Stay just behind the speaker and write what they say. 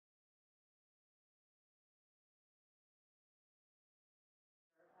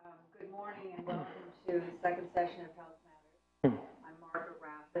Good morning and welcome to the second session of Health Matters. I'm Margaret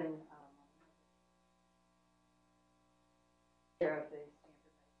Rappin, chair of the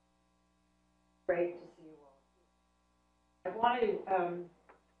Stanford University. Great to see you all. I want to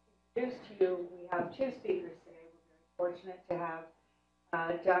introduce to you, we have two speakers today. We're very fortunate to have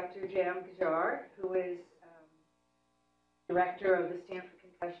Dr. Jam Ghajar, who is director of the Stanford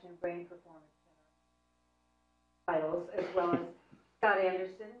Concussion and Brain Performance Center titles, as well as Scott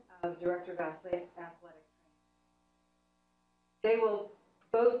Anderson, Director of Athletic Training. They will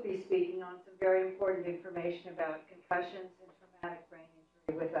both be speaking on some very important information about concussions and traumatic brain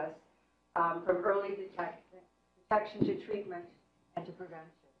injury with us, from early detection to treatment and to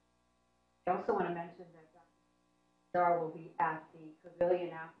prevention. I also want to mention that Dr. Ghajar will be at the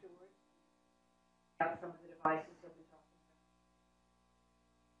pavilion afterwards, about some of the devices that we're talking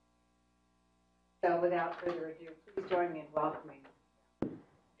about. So without further ado, please join me in welcoming.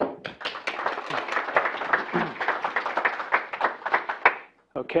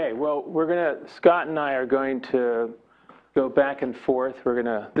 Okay, well, Scott and I are going to go back and forth.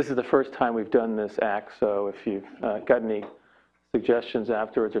 This is the first time we've done this act, so if you've got any suggestions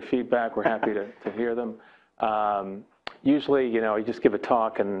afterwards or feedback, we're happy to hear them. Usually, you just give a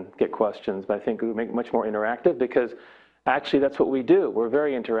talk and get questions, but I think we make it much more interactive because actually that's what we do. We're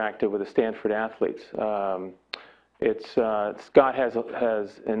very interactive with the Stanford athletes. Scott has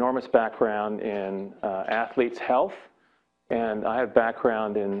enormous background in athletes' health, and I have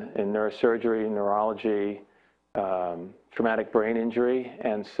background in neurosurgery, neurology, traumatic brain injury.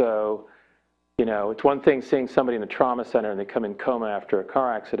 And so, it's one thing seeing somebody in a trauma center and they come in coma after a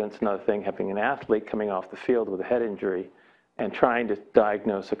car accident. It's another thing having an athlete coming off the field with a head injury and trying to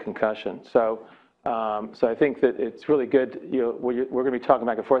diagnose a concussion. So I think that it's really good. We're going to be talking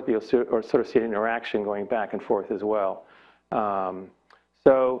back and forth, but you'll sort of see an interaction going back and forth as well. Let's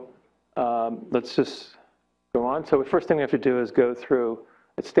just go on. So the first thing we have to do is go through,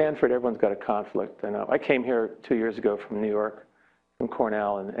 at Stanford, everyone's got a conflict. I know. I came here 2 years ago from New York, from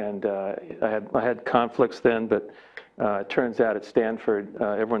Cornell, and I had conflicts then, but it turns out at Stanford,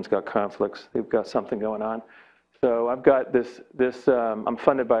 everyone's got conflicts. They've got something going on. So I've got this I'm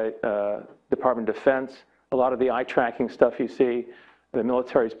funded by Department of Defense. A lot of the eye tracking stuff you see, the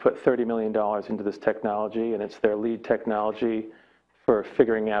military's put $30 million into this technology, and it's their lead technology for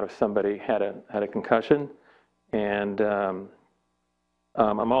figuring out if somebody had a concussion. And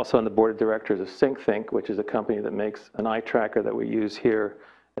I'm also on the board of directors of SyncThink, which is a company that makes an eye tracker that we use here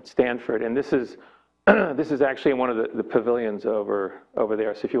at Stanford. And this is actually in one of the pavilions over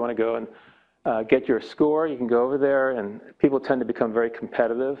there. So if you want to go and get your score, you can go over there. And people tend to become very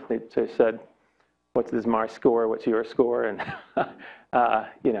competitive. They said, "This is my score? What's your score?" And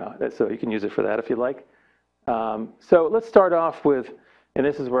so you can use it for that if you like. So let's start off with, and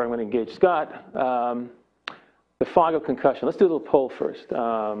this is where I'm going to engage Scott. The fog of concussion. Let's do a little poll first.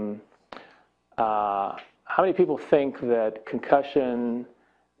 How many people think that concussion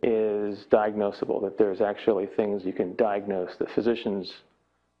is diagnosable, that there's actually things you can diagnose, that physicians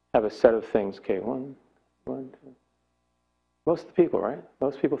have a set of things? Okay, one, two. Most of the people, right?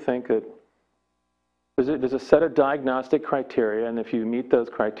 Most people think that there's a set of diagnostic criteria, and if you meet those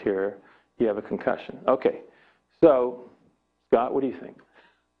criteria, you have a concussion. Okay, so Scott, what do you think?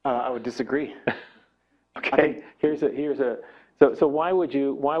 I would disagree. Okay, so why would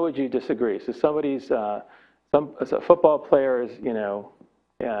you disagree? So somebody's a football player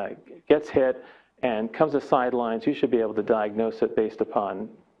gets hit and comes to Sidelines. You should be able to diagnose it based upon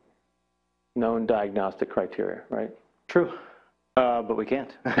known diagnostic criteria, right? True, but we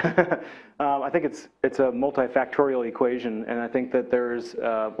can't. I think it's a multifactorial equation, and I think that there's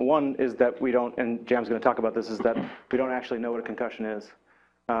one is that we don't, and Jam's going to talk about this, is that we don't actually know what a concussion is.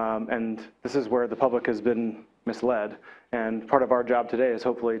 And this is where the public has been misled. And part of our job today is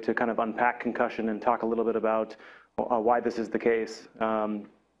hopefully to kind of unpack concussion and talk a little bit about why this is the case.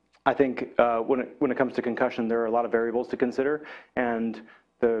 I think when it comes to concussion, there are a lot of variables to consider. And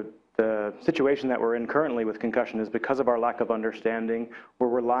the situation that we're in currently with concussion is because of our lack of understanding, we're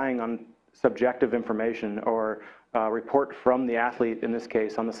relying on subjective information or report from the athlete, in this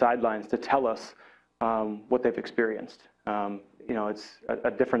case, on the sidelines, to tell us what they've experienced. It's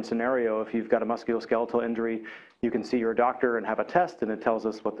a different scenario. If you've got a musculoskeletal injury, you can see your doctor and have a test, and it tells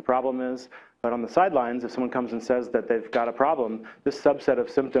us what the problem is. But on the sidelines, if someone comes and says that they've got a problem, this subset of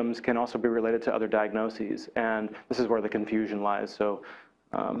symptoms can also be related to other diagnoses, and this is where the confusion lies. So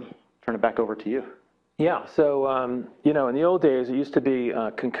turn it back over to you. Yeah, so in the old days, it used to be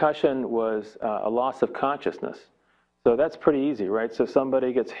concussion was a loss of consciousness. So that's pretty easy, right? So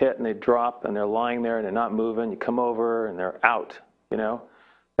somebody gets hit and they drop and they're lying there and they're not moving. You come over and they're out,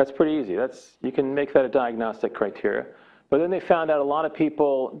 That's pretty easy. You can make that a diagnostic criteria. But then they found out a lot of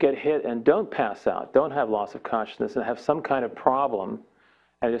people get hit and don't pass out, don't have loss of consciousness, and have some kind of problem,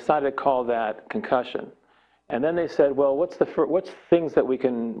 and decided to call that concussion. And then they said, well, what's things that we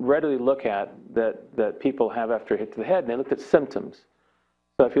can readily look at that people have after a hit to the head? And they looked at symptoms.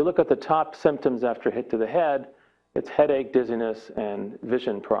 So if you look at the top symptoms after a hit to the head, it's headache, dizziness, and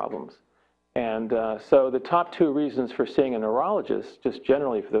vision problems. And so the top two reasons for seeing a neurologist, just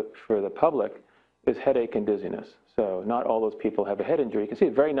generally for the public, is headache and dizziness. So not all those people have a head injury. You can see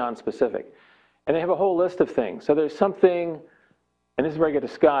it's very nonspecific. And they have a whole list of things. So there's something, and this is where I get to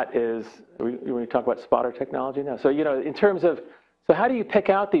Scott, is when we talk about spotter technology now. So, you know, in terms of, so how do you pick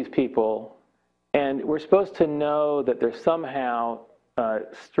out these people? And we're supposed to know that they're somehow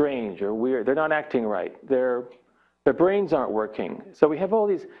strange or weird. They're not acting right. Their brains aren't working. So we have all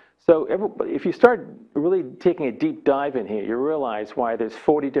these. So if you start really taking a deep dive in here, you realize why there's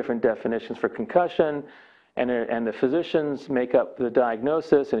 40 different definitions for concussion, and the physicians make up the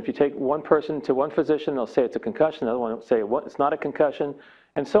diagnosis. And if you take one person to one physician, they'll say it's a concussion. The other one will say it's not a concussion,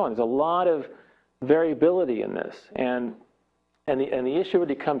 and so on. There's a lot of variability in this. And the issue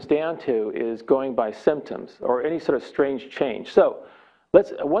really comes down to is going by symptoms or any sort of strange change. So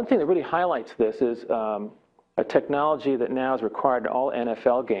one thing that really highlights this is a technology that now is required in all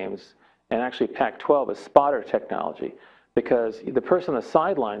NFL games, and actually Pac-12 is spotter technology, because the person on the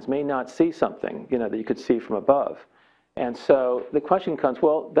sidelines may not see something, you know, that you could see from above. And so the question comes,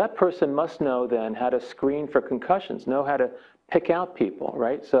 well, that person must know then how to screen for concussions, know how to pick out people,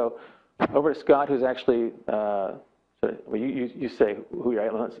 right? So over to Scott, who's actually, well, you say who you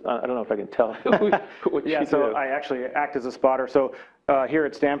are. I don't know if I can tell what yeah, you so do. I actually act as a spotter. So here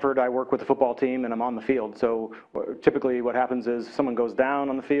at Stanford, I work with the football team, and I'm on the field. So typically what happens is someone goes down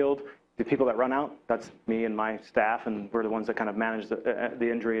on the field. The people that run out, that's me and my staff, and we're the ones that kind of manage the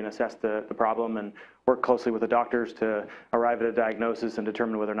injury and assess the problem and work closely with the doctors to arrive at a diagnosis and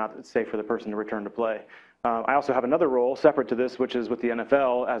determine whether or not it's safe for the person to return to play. I also have another role separate to this, which is with the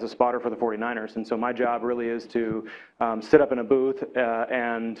NFL as a spotter for the 49ers. And so my job really is to sit up in a booth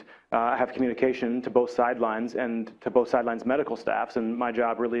and have communication to both sidelines and to both sidelines medical staffs. And my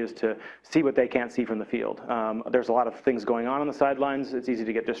job really is to see what they can't see from the field. There's a lot of things going on the sidelines. It's easy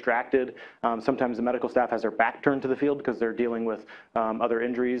to get distracted. Sometimes the medical staff has their back turned to the field because they're dealing with other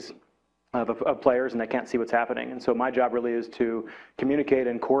injuries of players, and they can't see what's happening. And so my job really is to communicate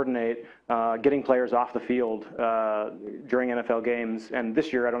and coordinate getting players off the field during NFL games. And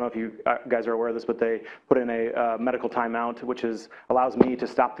this year, I don't know if you guys are aware of this, but they put in a medical timeout, which allows me to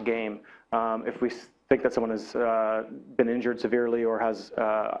stop the game if we think that someone has been injured severely or has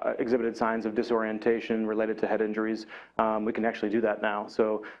exhibited signs of disorientation related to head injuries. We can actually do that now.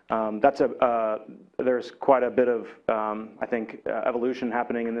 So there's quite a bit of, I think, evolution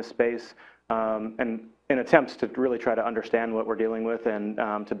happening in this space, and in attempts to really try to understand what we're dealing with and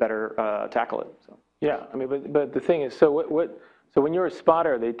to better tackle it. So. Yeah, I mean, but the thing is, so so when you're a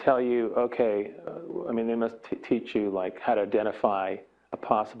spotter, they tell you, okay, I mean, they must teach you like how to identify a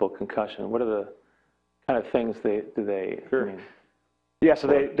possible concussion. What are the kind of things do they? Sure. I mean, yeah, so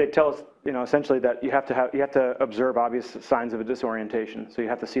they tell us, you know, essentially that you have to observe obvious signs of a disorientation. So you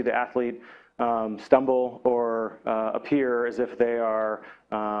have to see the athlete stumble or appear as if they are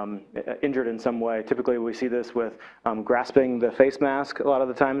injured in some way. Typically, we see this with grasping the face mask. A lot of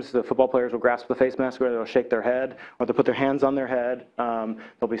the times, the football players will grasp the face mask, where they'll shake their head, or they'll put their hands on their head.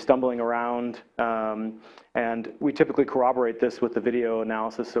 They'll be stumbling around. And we typically corroborate this with the video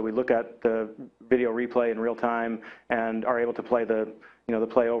analysis. So we look at the video replay in real time and are able to play the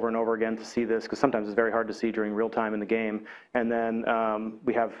play over and over again to see this, because sometimes it's very hard to see during real time in the game. And then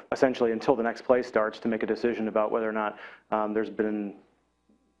we have essentially until the next play starts to make a decision about whether or not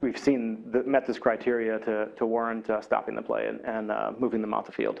we've met this criteria to warrant stopping the play and moving them off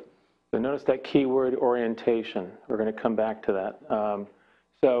the field. So notice that keyword orientation. We're going to come back to that.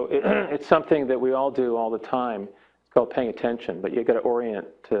 So it's something that we all do all the time. It's called paying attention, but you've got to orient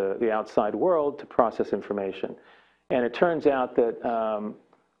to the outside world to process information. And it turns out that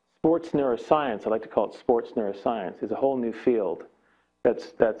sports neuroscience, I like to call it sports neuroscience, is a whole new field.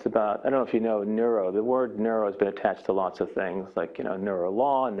 That's about, I don't know if you know neuro. The word neuro has been attached to lots of things, like, you know, neuro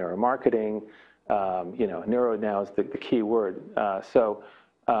law and neuromarketing. You know, neuro now is the key word. So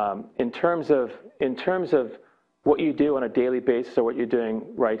in terms of what you do on a daily basis, or what you're doing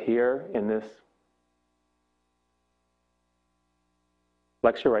right here in this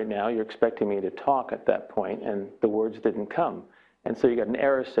lecture right now, you're expecting me to talk at that point, and the words didn't come. And so you got an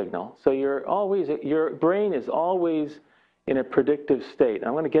error signal. So your brain is always in a predictive state.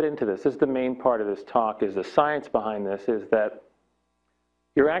 I'm going to get into this. This is the main part of this talk, is the science behind this, is that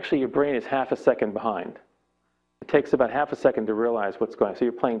your brain is half a second behind. It takes about half a second to realize what's going on. So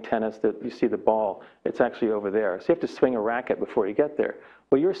you're playing tennis, you see the ball, it's actually over there. So you have to swing a racket before you get there.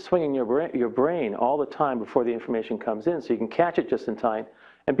 Well, you're swinging your brain all the time before the information comes in, so you can catch it just in time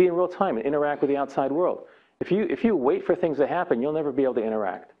and be in real time and interact with the outside world. If you wait for things to happen, you'll never be able to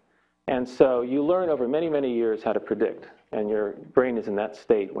interact. And so you learn over many, many years how to predict, and your brain is in that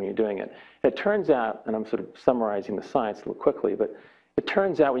state when you're doing it. It turns out, and I'm sort of summarizing the science a little quickly, but it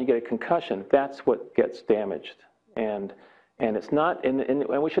turns out when you get a concussion, that's what gets damaged. And it's not, and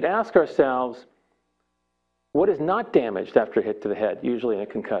we should ask ourselves, what is not damaged after a hit to the head, usually in a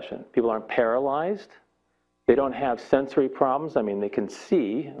concussion? People aren't paralyzed. They don't have sensory problems. I mean, they can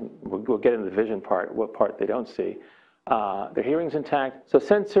see. We'll get into the vision part, what part they don't see. Their hearing's intact. So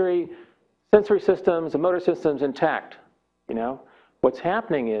sensory systems and motor systems intact, you know. What's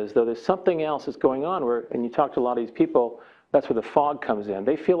happening is, though, there's something else that's going on where, and you talk to a lot of these people, that's where the fog comes in.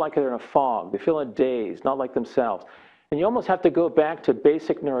 They feel like they're in a fog. They feel in a daze, not like themselves. And you almost have to go back to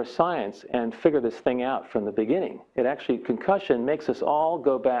basic neuroscience and figure this thing out from the beginning. It actually, concussion makes us all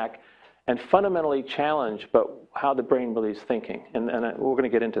go back and fundamentally challenge but how the brain really is thinking. And we're going to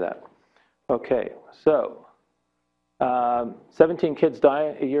get into that. Okay, so 17 kids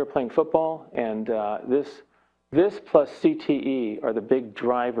die a year playing football, and this plus CTE are the big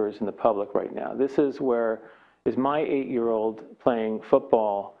drivers in the public right now. This is where is my 8-year-old playing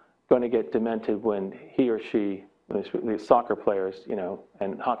football going to get demented when he or she, the soccer players, you know,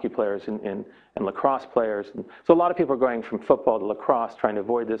 and hockey players and lacrosse players. And so a lot of people are going from football to lacrosse trying to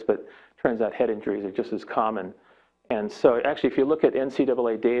avoid this, but turns out head injuries are just as common. And so actually, if you look at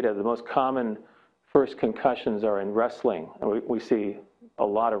NCAA data, the most common first concussions are in wrestling. And we see a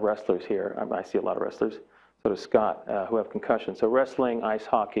lot of wrestlers here. I see a lot of wrestlers, so does Scott, who have concussions. So wrestling, ice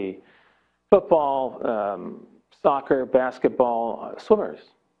hockey, football, soccer, basketball, swimmers.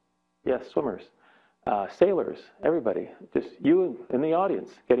 Yes, swimmers. Sailors, everybody, just you in the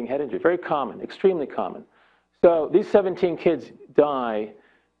audience getting head injury. Very common, extremely common. So these 17 kids die,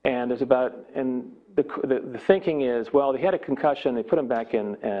 and there's about, and the thinking is, well, they had a concussion, they put them back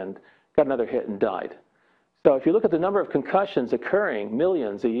in and got another hit and died. So if you look at the number of concussions occurring,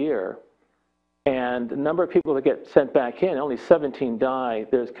 millions a year, and the number of people that get sent back in, only 17 die,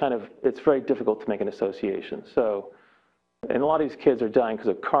 there's kind of, it's very difficult to make an association. So, and a lot of these kids are dying because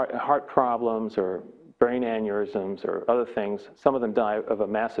of heart problems or brain aneurysms or other things. Some of them die of a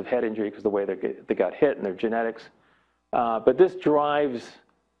massive head injury because of the way they got hit and their genetics. But this drives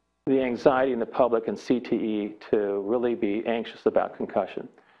the anxiety in the public and CTE to really be anxious about concussion.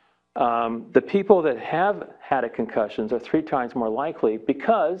 The people that have had a concussion are 3 times more likely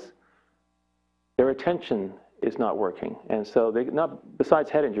because their attention is not working. And so they, not, besides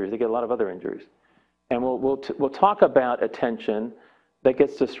head injuries, they get a lot of other injuries. And we'll talk about attention that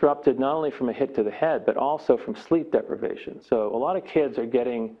gets disrupted not only from a hit to the head, but also from sleep deprivation. So a lot of kids are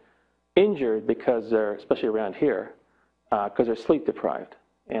getting injured because they're, especially around here, because they're sleep deprived.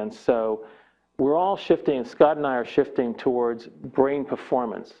 And so we're all shifting, and Scott and I are shifting towards brain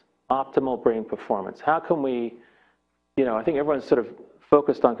performance, optimal brain performance. How can we, you know, I think everyone's sort of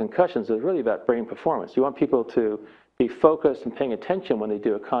focused on concussions. It's really about brain performance. You want people to be focused and paying attention when they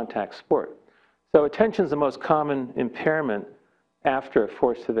do a contact sport. So attention is the most common impairment after a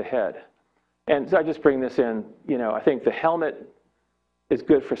force to the head. And so I just bring this in, you know, I think the helmet is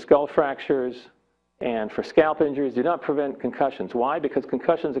good for skull fractures and for scalp injuries. Do not prevent concussions. Why? Because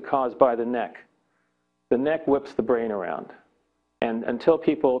concussions are caused by the neck. The neck whips the brain around. And until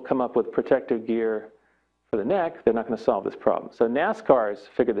people come up with protective gear for the neck, they're not going to solve this problem. So NASCAR's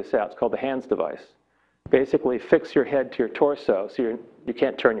figured this out. It's called the HANDS device. Basically, fix your head to your torso so you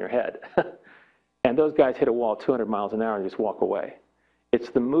can't turn your head. And those guys hit a wall 200 miles an hour and just walk away. It's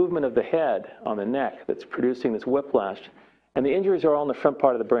the movement of the head on the neck that's producing this whiplash. And the injuries are all in the front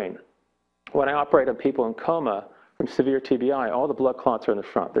part of the brain. When I operate on people in coma from severe TBI, all the blood clots are in the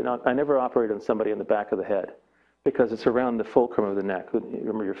front. They're not, I never operate on somebody in the back of the head because it's around the fulcrum of the neck.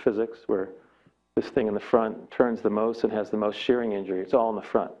 Remember your physics where this thing in the front turns the most and has the most shearing injury. It's all in the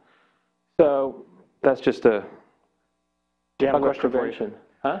front. So that's just a question for you.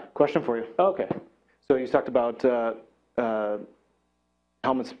 Huh? Question for you. Oh, okay. So you talked about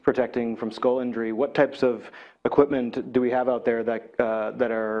helmets protecting from skull injury. What types of equipment do we have out there that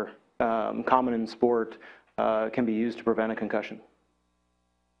that are common in sport can be used to prevent a concussion?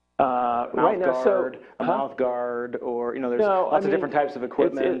 Right now, so a mouth guard, or you know, there's lots of different types of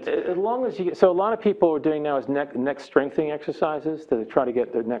equipment. As long as you, so a lot of people are doing now is neck strengthening exercises to try to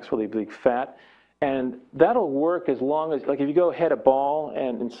get their necks really big fat. And that'll work as long as, like if you go hit a ball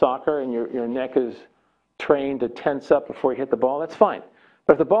and in soccer and your neck is trained to tense up before you hit the ball, that's fine.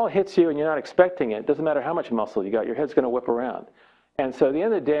 But if the ball hits you and you're not expecting it, it doesn't matter how much muscle you got, your head's going to whip around. And so at the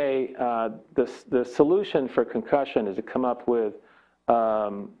end of the day, the solution for concussion is to come up with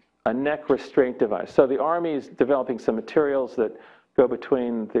a neck restraint device. So the Army is developing some materials that go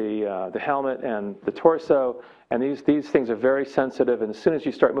between the helmet and the torso, and these things are very sensitive, and as soon as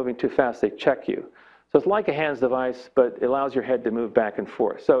you start moving too fast, they check you. So it's like a hands device, but it allows your head to move back and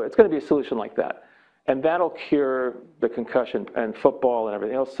forth. So it's going to be a solution like that. And that'll cure the concussion and football and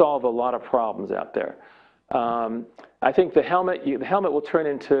everything. It'll solve a lot of problems out there. I think the helmet will turn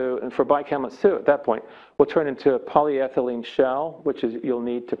into, and for bike helmets too at that point, will turn into a polyethylene shell, which is you'll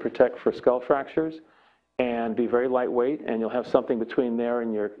need to protect for skull fractures, and be very lightweight, and you'll have something between there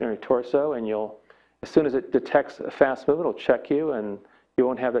and your torso, and you'll, as soon as it detects a fast movement, it'll check you, and you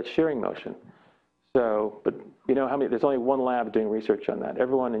won't have that shearing motion. So, but you know how many, there's only one lab doing research on that.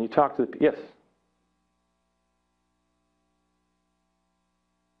 Everyone, and you talk to the, yes?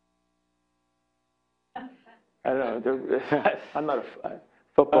 I don't know. I'm not a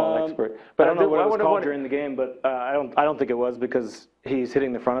football expert, but I don't know what it was called during the game. But I don't think it was, because he's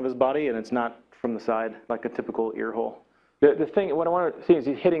hitting the front of his body and it's not from the side like a typical ear hole. The thing, what I want to see is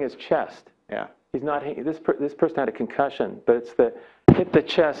he's hitting his chest. Yeah. He's not. This person had a concussion, but it's the hit the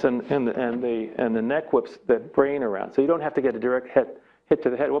chest and the neck whips the brain around. So you don't have to get a direct hit to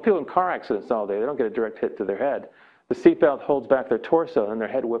the head. Well, people in car accidents all day, they don't get a direct hit to their head. The seatbelt holds back their torso, and their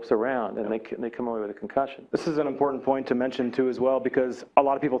head whips around, and they come away with a concussion. This is an important point to mention, too, as well, because a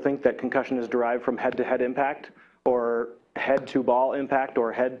lot of people think that concussion is derived from head-to-head impact, or head-to-ball impact,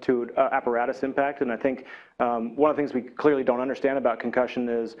 or head-to-apparatus impact. And I think one of the things we clearly don't understand about concussion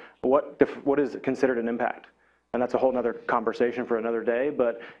is what is considered an impact. And that's a whole other conversation for another day.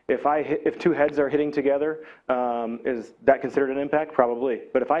 But if two heads are hitting together, is that considered an impact? Probably.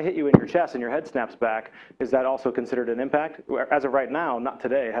 But if I hit you in your chest and your head snaps back, is that also considered an impact? As of right now, not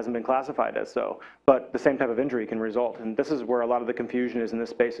today. It hasn't been classified as so. But the same type of injury can result. And this is where a lot of the confusion is in this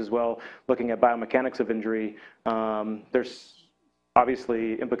space as well. Looking at biomechanics of injury, there's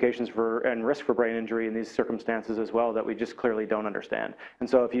obviously implications for and risk for brain injury in these circumstances as well that we just clearly don't understand. And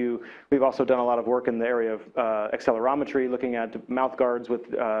so we've also done a lot of work in the area of accelerometry, looking at mouth guards with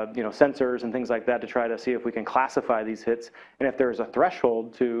sensors and things like that to try to see if we can classify these hits, and if there's a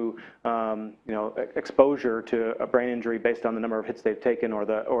threshold to exposure to a brain injury based on the number of hits they've taken or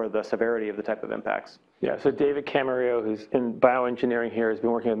the severity of the type of impacts. Yeah. So David Camarillo, who's in bioengineering here, has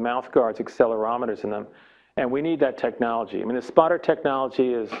been working with mouth guards, accelerometers in them. And we need that technology. I mean, the spotter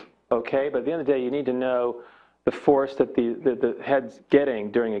technology is okay, but at the end of the day, you need to know the force that the head's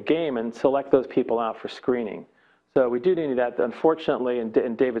getting during a game and select those people out for screening. So we do need that. Unfortunately,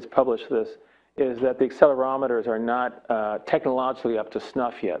 and David's published this, is that the accelerometers are not technologically up to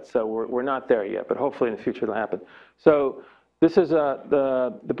snuff yet. So we're not there yet, but hopefully in the future it'll happen. So this is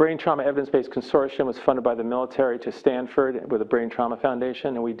the Brain Trauma Evidence-Based Consortium was funded by the military to Stanford with the Brain Trauma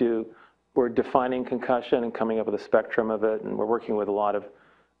Foundation, and we're defining concussion and coming up with a spectrum of it, and we're working with a lot of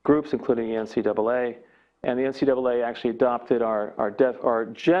groups, including the NCAA. And the NCAA actually adopted our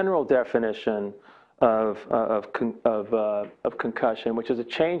general definition of concussion, which is a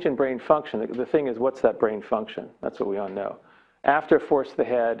change in brain function. The thing is, what's that brain function? That's what we all know. After force to the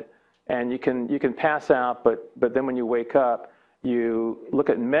head, and you can pass out, but then when you wake up, you look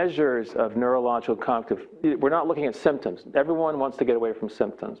at measures of neurological cognitive. We're not looking at symptoms. Everyone wants to get away from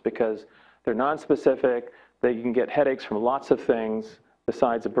symptoms because they're nonspecific. You can get headaches from lots of things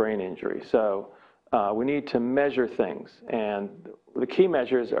besides a brain injury. So we need to measure things. And the key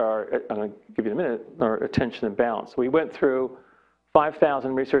measures are, I'm going to give you in a minute, are attention and balance. We went through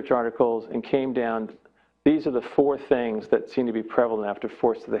 5,000 research articles and came down, these are the 4 things that seem to be prevalent after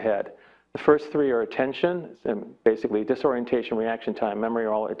force to the head. The first 3 are attention, basically disorientation, reaction time, memory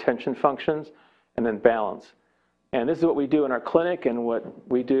are all attention functions, and then balance. And this is what we do in our clinic and what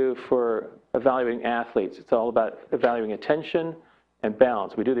we do for evaluating athletes. It's all about evaluating attention and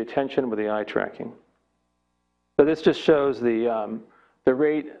balance. We do the attention with the eye tracking. So this just shows the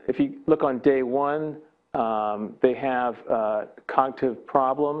rate. If you look on day 1, they have cognitive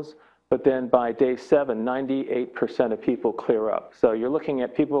problems, but then by day 7, 98% of people clear up. So you're looking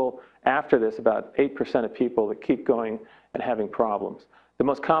at people after this, about 8% of people that keep going and having problems. The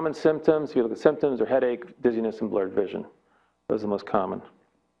most common symptoms, if you look at symptoms, are headache, dizziness, and blurred vision. Those are the most common.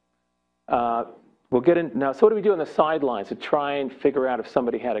 We'll get in now. So what do we do on the sidelines to try and figure out if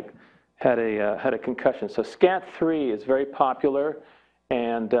somebody had a concussion? So SCAT3 is very popular,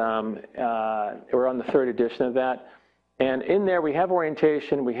 and we're on the 3rd edition of that. And in there, we have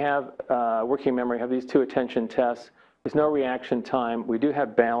orientation, we have working memory, we have these 2 attention tests. There's no reaction time. We do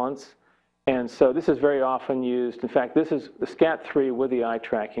have balance. And so this is very often used. In fact, this is the SCAT3 with the eye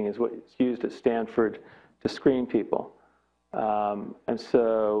tracking is what's used at Stanford to screen people. And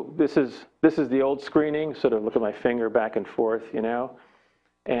so this is the old screening, sort of look at my finger back and forth, you know.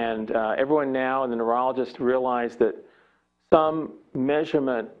 And everyone now and the neurologists realize that some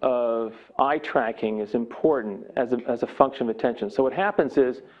measurement of eye tracking is important as a function of attention. So what happens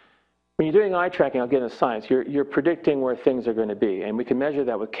is when you're doing eye tracking, I'll get into science, you're predicting where things are going to be, and we can measure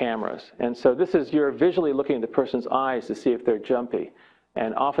that with cameras. And so this is, you're visually looking at the person's eyes to see if they're jumpy,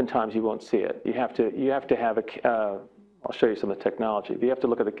 and oftentimes you won't see it. You have to have a, I'll show you some of the technology, but you have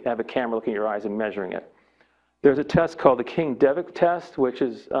to have a camera looking at your eyes and measuring it. There's a test called the King-Devick test, which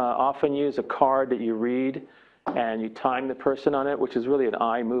is often used, a card that you read, and you time the person on it, which is really an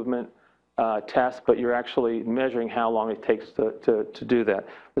eye movement test, but you're actually measuring how long it takes to do that.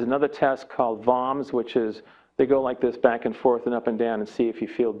 There's another test called VOMS, which is they go like this back and forth and up and down and see if you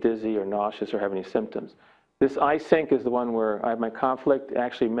feel dizzy or nauseous or have any symptoms. This eye sync is the one where I have my conflict. It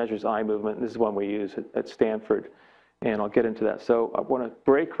actually measures eye movement. This is one we use at Stanford, and I'll get into that. So I want to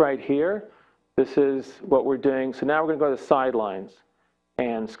break right here. This is what we're doing. So now we're going to go to the sidelines.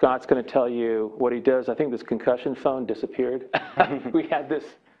 And Scott's going to tell you what he does. I think this concussion phone disappeared. We had this.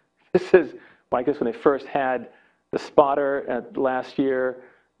 This is, well, I guess when they first had the spotter last year,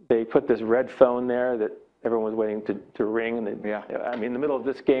 they put this red phone there that everyone was waiting to ring. And they, yeah. I mean, in the middle of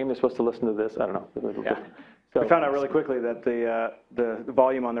this game, they're supposed to listen to this. I don't know. Yeah. So, we found out really quickly that the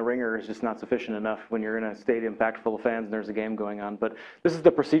volume on the ringer is just not sufficient enough when you're in a stadium packed full of fans and there's a game going on. But this is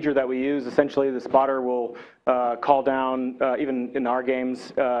the procedure that we use. Essentially, the spotter will call down, even in our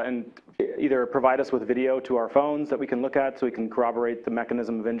games, and either provide us with video to our phones that we can look at so we can corroborate the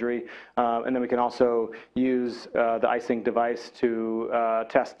mechanism of injury. And then we can also use the eye sync device to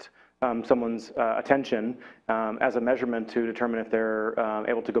test someone's attention as a measurement to determine if they're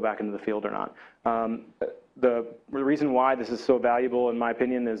able to go back into the field or not. The reason why this is so valuable, in my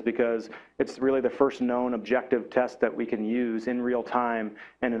opinion, is because it's really the first known objective test that we can use in real time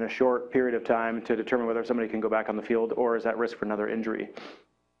and in a short period of time to determine whether somebody can go back on the field or is at risk for another injury.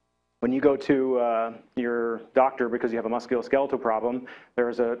 When you go to your doctor because you have a musculoskeletal problem,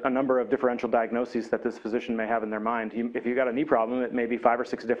 there's a number of differential diagnoses that this physician may have in their mind. If you've got a knee problem, it may be 5 or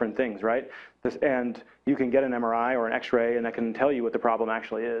 6 different things, right? And you can get an MRI or an X-ray, and that can tell you what the problem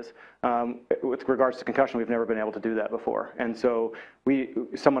actually is. With regards to concussion, we've never been able to do that before. And so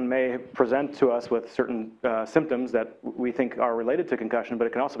someone may present to us with certain symptoms that we think are related to concussion, but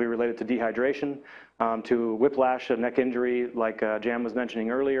it can also be related to dehydration, to whiplash, a neck injury like Jam was mentioning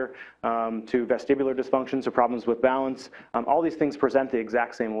earlier, to vestibular dysfunction, so problems with balance. All these things present the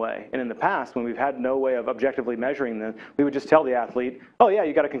exact same way. And in the past, when we've had no way of objectively measuring them, we would just tell the athlete, oh yeah,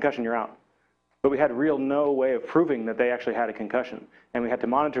 you got a concussion, you're out. But we had no way of proving that they actually had a concussion. And we had to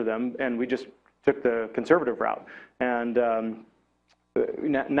monitor them, and we just took the conservative route. And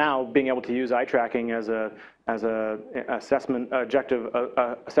now being able to use eye tracking as a objective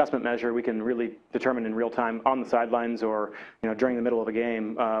assessment measure, we can really determine in real time on the sidelines or during the middle of a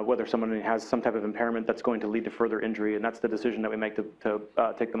game whether someone has some type of impairment that's going to lead to further injury, and that's the decision that we make to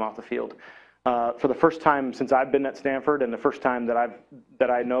take them off the field. For the first time since I've been at Stanford, and the first time that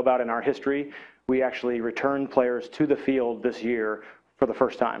I know about in our history, we actually returned players to the field this year for the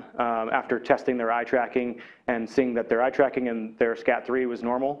first time after testing their eye tracking and seeing that their eye tracking and their SCAT3 was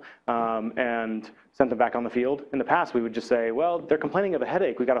normal, and sent them back on the field. In the past, we would just say, well, they're complaining of a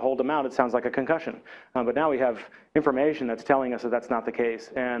headache. We got to hold them out. It sounds like a concussion. But now we have information that's telling us that that's not the case,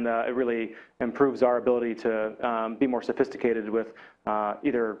 and it really improves our ability to be more sophisticated with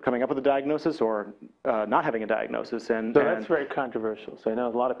either coming up with a diagnosis or not having a diagnosis. So that's very controversial. So I know a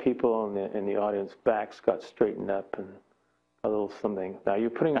lot of people in the audience backs got straightened up and a little something. Now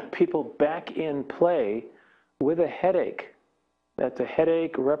you're putting people back in play with a headache. That's a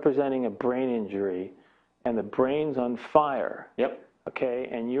headache representing a brain injury, and the brain's on fire. Yep. Okay,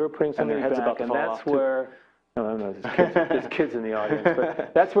 and you're putting something and their head's back, about to and fall that's off too. where. No, there's kids in the audience,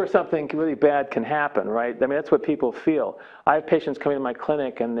 but that's where something really bad can happen, right? I mean, that's what people feel. I have patients coming to my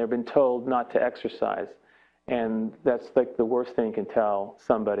clinic, and they've been told not to exercise, and that's like the worst thing you can tell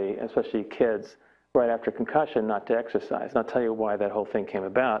somebody, especially kids, right after concussion, not to exercise. And I'll tell you why that whole thing came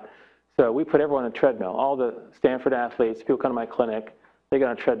about. So we put everyone on a treadmill. All the Stanford athletes, people come to my clinic, they get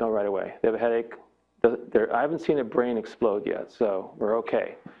on a treadmill right away. They have a headache. I haven't seen a brain explode yet, so we're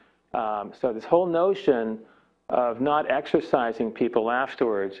okay. So this whole notion of not exercising people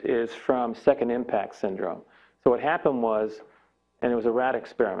afterwards is from second impact syndrome. So what happened was, and it was a rat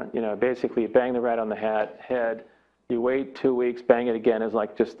experiment, basically you bang the rat on the head, you wait 2 weeks, bang it again is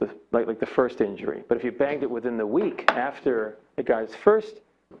like just like the first injury. But if you banged it within the week after the guy's first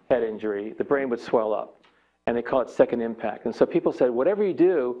head injury, the brain would swell up. And they call it second impact. And so people said, whatever you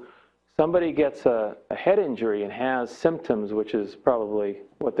do, somebody gets a head injury and has symptoms, which is probably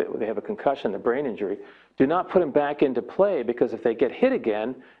what they have a concussion, a brain injury, do not put them back into play, because if they get hit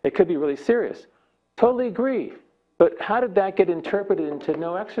again, it could be really serious. Totally agree. But how did that get interpreted into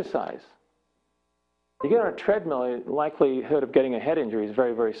no exercise? You get on a treadmill, the likelihood of getting a head injury is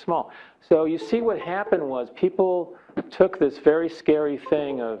very, very small. So you see what happened was people took this very scary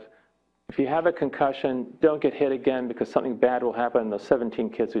thing of, if you have a concussion, don't get hit again because something bad will happen. Those 17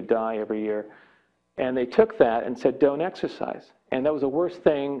 kids who die every year. And they took that and said, don't exercise. And that was the worst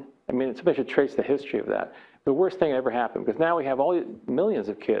thing. I mean, somebody should trace the history of that. The worst thing that ever happened, because now we have all millions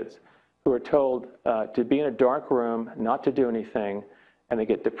of kids who are told to be in a dark room, not to do anything, and they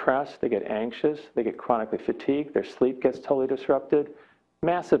get depressed, they get anxious, they get chronically fatigued, their sleep gets totally disrupted.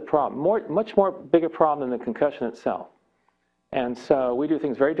 Massive problem, much more bigger problem than the concussion itself. And so we do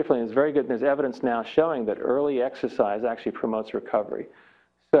things very differently. It's very good. There's evidence now showing that early exercise actually promotes recovery.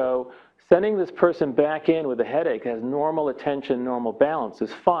 So sending this person back in with a headache that has normal attention, normal balance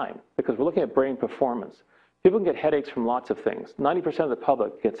is fine, because we're looking at brain performance. People can get headaches from lots of things. 90% of the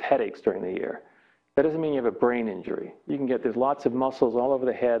public gets headaches during the year. That doesn't mean you have a brain injury. You can get, there's lots of muscles all over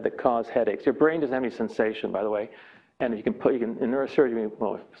the head that cause headaches. Your brain doesn't have any sensation, by the way. And you can in neurosurgery,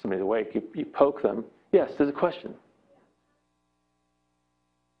 well, if somebody's awake, you poke them. Yes, there's a question.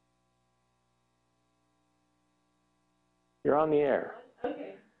 You're on the air.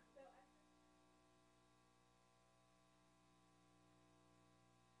 Okay.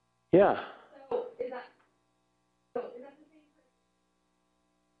 Yeah. So is that the same?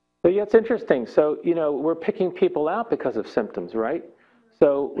 So yeah, it's interesting. So, you know, we're picking people out because of symptoms, right?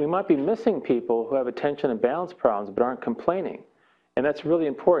 So we might be missing people who have attention and balance problems but aren't complaining. And that's really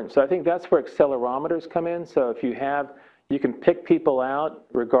important. So I think that's where accelerometers come in. So if you have, you can pick people out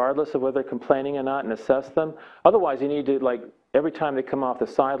regardless of whether they're complaining or not and assess them. Otherwise, you need to, like, every time they come off the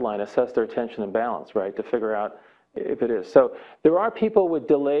sideline, assess their attention and balance, right, to figure out if it is. So there are people with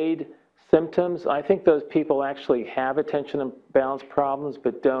delayed symptoms. I think those people actually have attention and balance problems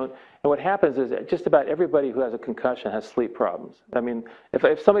but don't. And what happens is just about everybody who has a concussion has sleep problems. I mean,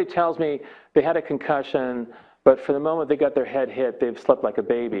 if somebody tells me they had a concussion, but for the moment they got their head hit, they've slept like a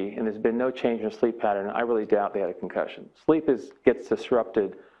baby, and there's been no change in their sleep pattern, I really doubt they had a concussion. Sleep gets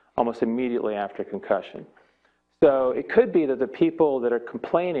disrupted almost immediately after concussion. So it could be that the people that are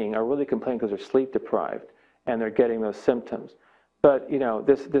complaining are really complaining because they're sleep deprived and they're getting those symptoms. But, you know,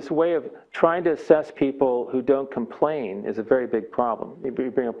 this way of trying to assess people who don't complain is a very big problem. You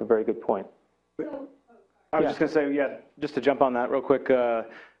bring up a very good point. I was just going to say, yeah, just to jump on that real quick,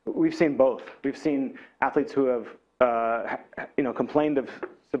 we've seen both. We've seen athletes who have, you know, complained of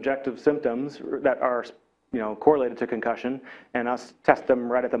subjective symptoms that are, you know, correlated to concussion, and us test them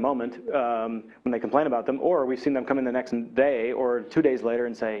right at the moment when they complain about them, or we've seen them come in the next day or 2 days later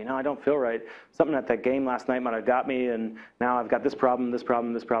and say, you know, I don't feel right. Something at that game last night might have got me, and now I've got this problem, this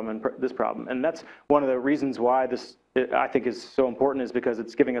problem, this problem, and this problem. And that's one of the reasons why this, I think, is so important, is because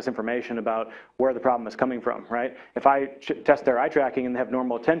it's giving us information about where the problem is coming from, right? If I test their eye tracking and they have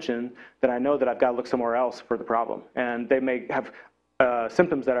normal attention, then I know that I've got to look somewhere else for the problem. And they may have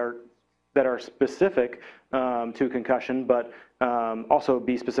symptoms that are specific to concussion, but also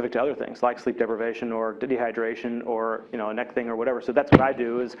be specific to other things like sleep deprivation or dehydration or, you know, a neck thing or whatever. So that's what I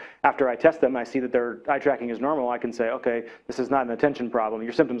do, is after I test them, I see that their eye tracking is normal. I can say, okay, this is not an attention problem.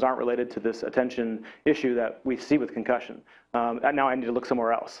 Your symptoms aren't related to this attention issue that we see with concussion. And now I need to look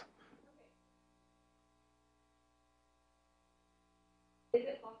somewhere else. Is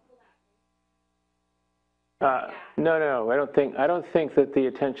it possible that? No, I don't think that the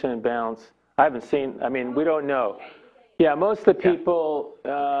attention and balance, I haven't seen, I mean, we don't know. Yeah, most of the people,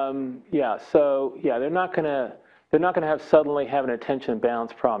 they're not going to have suddenly have an attention and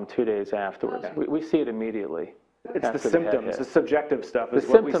balance problem 2 days afterwards. Okay. We see it immediately. It's the symptoms, the subjective stuff The is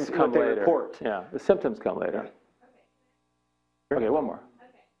what symptoms we see, come what they later. report. Yeah, the symptoms come later. Okay, one more.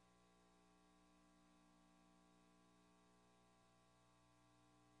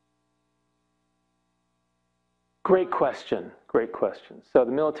 Great question. Great question. So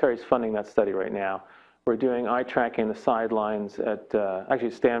the military is funding that study right now. We're doing eye tracking the sidelines at actually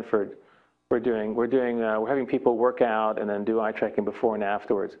Stanford. We're having people work out and then do eye tracking before and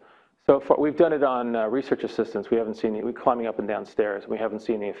afterwards. So far, we've done it on research assistants. We haven't seen it. We're climbing up and down stairs. We haven't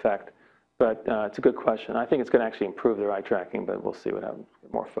seen the effect. But it's a good question. I think it's going to actually improve their eye tracking, but we'll see what happens.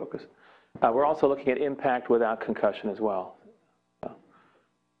 Get more focus. We're also looking at impact without concussion as well. So,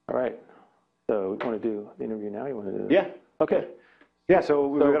 all right. So you want to do the interview now? You want to do? Yeah. Okay. Yeah, so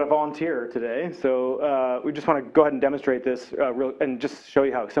we've got a volunteer today. So we just want to go ahead and demonstrate this and just show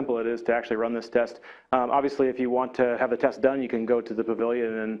you how simple it is to actually run this test. Obviously, if you want to have the test done, you can go to the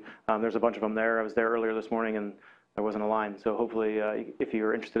pavilion, and there's a bunch of them there. I was there earlier this morning, and there wasn't a line. So hopefully, if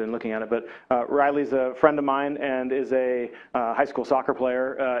you're interested in looking at it. But Riley's a friend of mine and is a high school soccer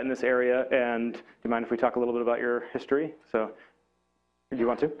player in this area. And do you mind if we talk a little bit about your history? So do you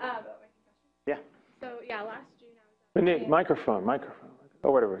want to? About my concussion? Yeah. So, yeah, last June I was We at need microphone.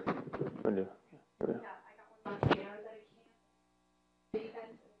 Oh, whatever. We do. I got one last June. I was at a camp, big event,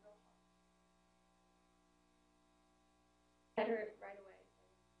 and real hot. Head hurt right away.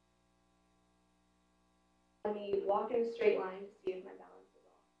 Let me walk in a straight line to see if my balance was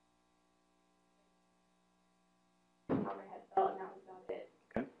off. How my head felt, and that was about it.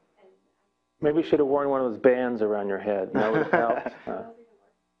 Okay. And, Maybe you should have worn one of those bands around your head. That would have helped.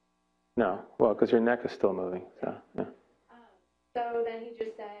 No, well, because your neck is still moving. So, yeah. So then he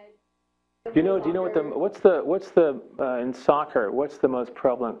just said. Do you know what's the in soccer? What's the most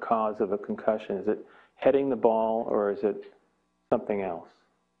prevalent cause of a concussion? Is it heading the ball or is it something else?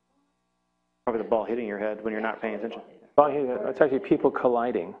 Probably the ball hitting your head when you're not paying attention. It's actually people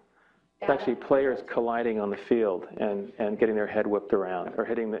colliding. It's actually players colliding on the field and getting their head whipped around or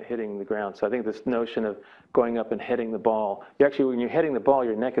hitting the ground. So I think this notion of going up and hitting the ball, when you're hitting the ball,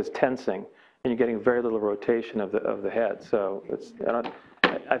 your neck is tensing and you're getting very little rotation of the head. So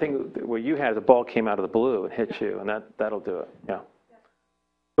I think what you had is a ball came out of the blue and hit you, and that'll do it. Yeah.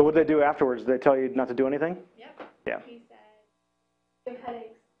 So what did they do afterwards? Did they tell you not to do anything? Yep. Yeah. He said, "Your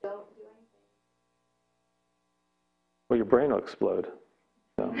headaches, don't do anything." Well, your brain will explode.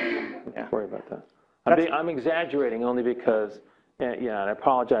 So don't worry about that. I'm exaggerating only because, and I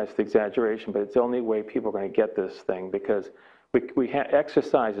apologize for the exaggeration, but it's the only way people are going to get this thing because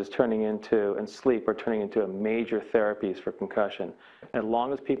exercise is turning into, and sleep are turning into major therapies for concussion. And as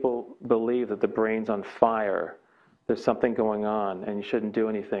long as people believe that the brain's on fire, there's something going on, and you shouldn't do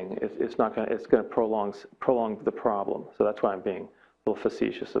anything, it's going to prolong the problem. So that's why I'm being a little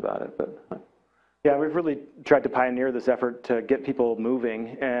facetious about it. But. Yeah, we've really tried to pioneer this effort to get people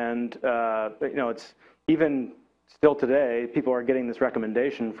moving, and it's even still today, people are getting this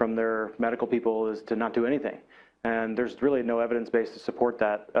recommendation from their medical people is to not do anything. And there's really no evidence base to support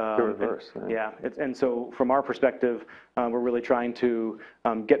that. The reverse. And so from our perspective, we're really trying to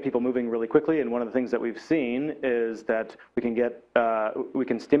get people moving really quickly. And one of the things that we've seen is that we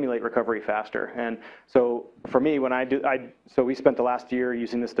can stimulate recovery faster. And so for me, so we spent the last year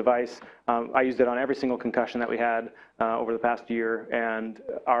using this device. I used it on every single concussion that we had over the past year. And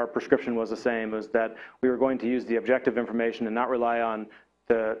our prescription was the same, was that we were going to use the objective information and not rely on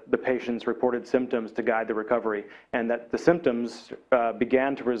the patient's reported symptoms to guide the recovery, and that the symptoms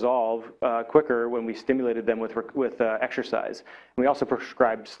began to resolve quicker when we stimulated them with exercise. And we also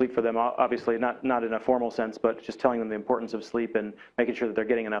prescribed sleep for them, obviously not in a formal sense, but just telling them the importance of sleep and making sure that they're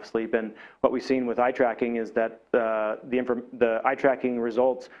getting enough sleep. And what we've seen with eye tracking is that the eye tracking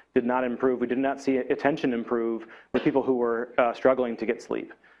results did not improve. We did not see attention improve with people who were struggling to get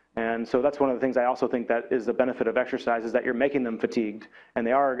sleep. And so that's one of the things I also think that is the benefit of exercise is that you're making them fatigued and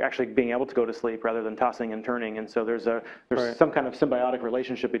they are actually being able to go to sleep rather than tossing and turning. And so there's Right. some kind of symbiotic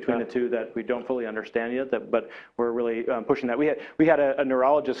relationship between the two that we don't fully understand yet, but we're really pushing that. We had a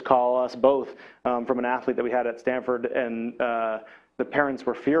neurologist call us both from an athlete that we had at Stanford, and the parents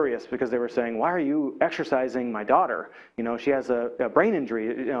were furious because they were saying, "Why are you exercising my daughter? She has a brain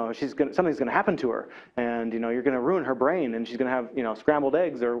injury. Something's going to happen to her, and you're going to ruin her brain, and she's going to have scrambled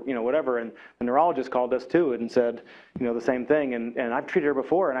eggs or whatever." And the neurologist called us too and said the same thing. And I've treated her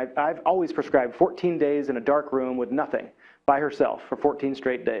before, and I've always prescribed 14 days in a dark room with nothing by herself for 14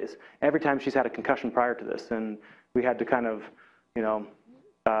 straight days. Every time she's had a concussion prior to this, and we had to kind of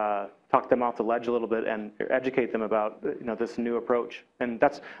talk them off the ledge a little bit and educate them about this new approach. And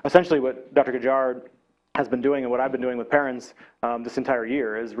that's essentially what Dr. Ghajar has been doing and what I've been doing with parents this entire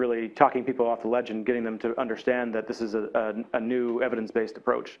year is really talking people off the ledge and getting them to understand that this is a new evidence-based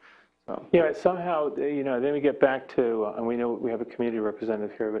approach. So. Yeah, somehow, then we get back to, and we know we have a community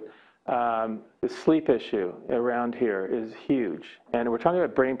representative here, but the sleep issue around here is huge. And we're talking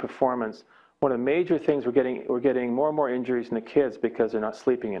about brain performance. One of the major things we're getting more and more injuries in the kids because they're not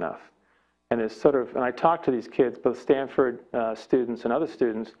sleeping enough. And it's and I talk to these kids, both Stanford students and other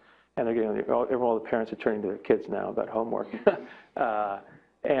students, and they're getting, all the parents are turning to their kids now about homework.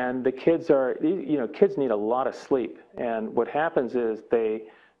 And the kids kids need a lot of sleep. And what happens is they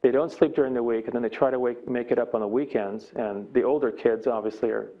don't sleep during the week, and then they try to make it up on the weekends. And the older kids obviously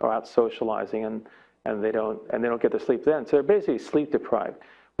are out socializing, and they don't get the sleep then. So they're basically sleep deprived.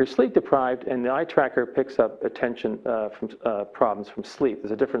 You're sleep deprived, and the eye tracker picks up attention problems from sleep.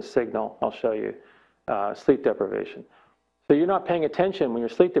 There's a different signal. I'll show you. Sleep deprivation. So you're not paying attention when you're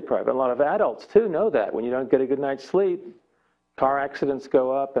sleep deprived. A lot of adults, too, know that. When you don't get a good night's sleep, car accidents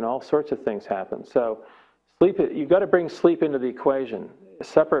go up and all sorts of things happen. So sleep, you've got to bring sleep into the equation,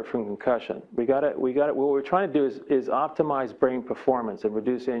 separate from concussion. What we're trying to do is optimize brain performance and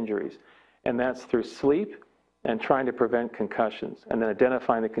reduce injuries. And that's through sleep and trying to prevent concussions, and then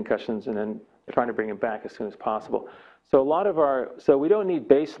identifying the concussions and then trying to bring them back as soon as possible. So we don't need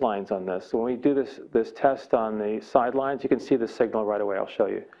baselines on this. So when we do this test on the sidelines, you can see the signal right away. I'll show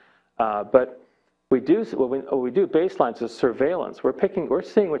you. But what we do baselines is surveillance. We're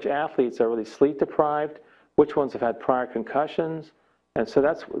seeing which athletes are really sleep deprived, which ones have had prior concussions, and so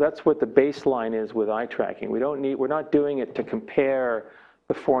that's what the baseline is with eye tracking. We're not doing it to compare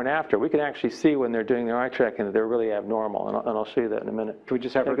before and after. We can actually see when they're doing their eye tracking that they're really abnormal, and I'll show you that in a minute. Can we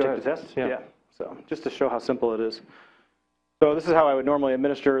just have her take the test? Yeah. So just to show how simple it is. So this is how I would normally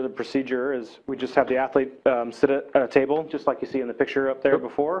administer the procedure. Is we just have the athlete sit at a table, just like you see in the picture up there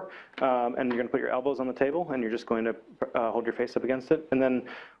before, and you're going to put your elbows on the table, and you're just going to hold your face up against it. And then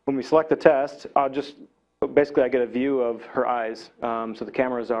when we select the test, I get a view of her eyes. So the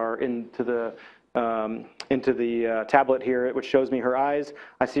cameras are into the tablet here, which shows me her eyes.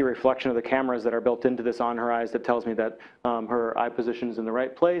 I see a reflection of the cameras that are built into this on her eyes that tells me that her eye position is in the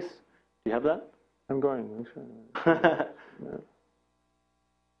right place. Do you have that? I'm going. There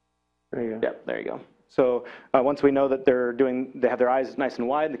you go. Yeah, there you go. So once we know that they have their eyes nice and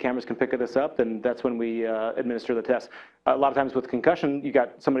wide, the cameras can pick this up, then that's when we administer the test. A lot of times with concussion, you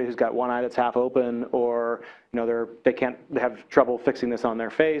got somebody who's got one eye that's half open, or they have trouble fixing this on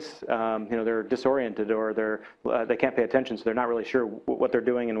their face. They're disoriented, or they can't pay attention, so they're not really sure what they're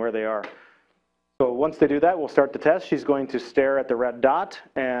doing and where they are. So once they do that, we'll start the test. She's going to stare at the red dot,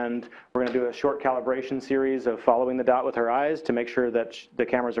 and we're going to do a short calibration series of following the dot with her eyes to make sure that the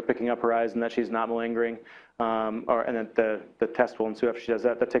cameras are picking up her eyes and that she's not malingering, and that the test will ensue after she does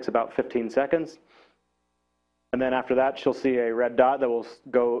that. That takes about 15 seconds. And then after that, she'll see a red dot that will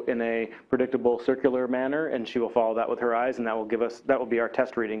go in a predictable circular manner, and she will follow that with her eyes, and that will be our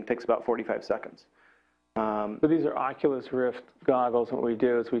test reading. It takes about 45 seconds. So these are Oculus Rift goggles, and what we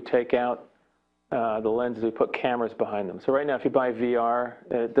do is we take out the lenses, we put cameras behind them. So right now, if you buy VR,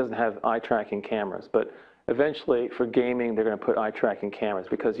 it doesn't have eye tracking cameras, but eventually for gaming, they're going to put eye tracking cameras,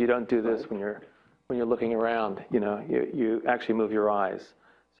 because you don't do this when you're looking around. You actually move your eyes.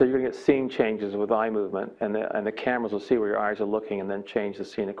 So you're going to get scene changes with eye movement, and the cameras will see where your eyes are looking and then change the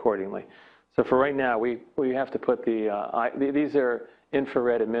scene accordingly. So for right now, we have to put these are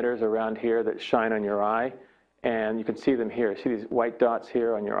infrared emitters around here that shine on your eye, and you can see them here. See these white dots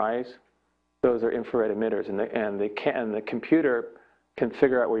here on your eyes? Those are infrared emitters, and the computer can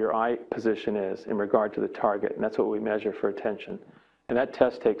figure out where your eye position is in regard to the target, and that's what we measure for attention. And that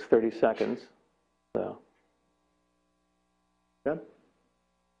test takes 30 seconds. So, good.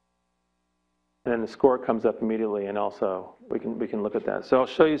 And then the score comes up immediately, and also we can look at that. So I'll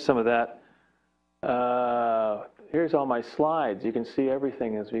show you some of that. Here's all my slides. You can see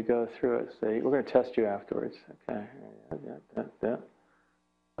everything as we go through it. So we're going to test you afterwards. Okay. Yeah.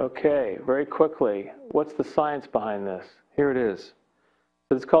 Okay, very quickly, what's the science behind this? Here it is.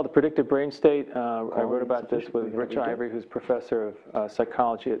 So it's called the predictive brain state. I wrote about this with Rich Ivory, who's professor of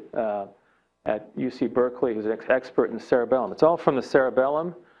psychology at UC Berkeley, who's an expert in the cerebellum. It's all from the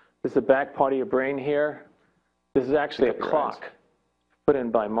cerebellum. This is the back part of your brain here. This is actually a clock put in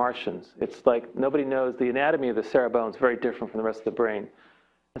by Martians. It's like nobody knows the anatomy of the cerebellum is very different from the rest of the brain.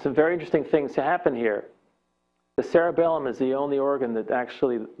 And some very interesting things to happen here. The cerebellum is the only organ that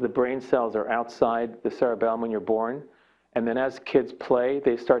actually the brain cells are outside the cerebellum when you're born. And then as kids play,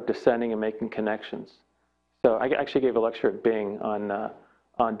 they start descending and making connections. So I actually gave a lecture at Bing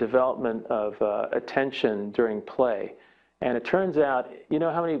on development of attention during play. And it turns out, you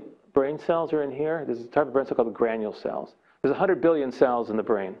know how many brain cells are in here? There's a type of brain cell called the granule cells. There's 100 billion cells in the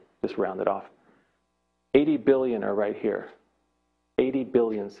brain, just round it off. 80 billion are right here. 80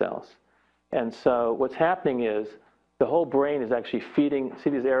 billion cells. And so what's happening is the whole brain is actually feeding, see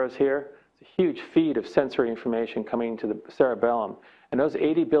these arrows here? It's a huge feed of sensory information coming into the cerebellum. And those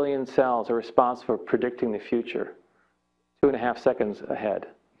 80 billion cells are responsible for predicting the future 2.5 seconds ahead.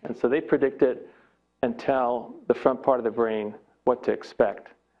 And so they predict it and tell the front part of the brain what to expect.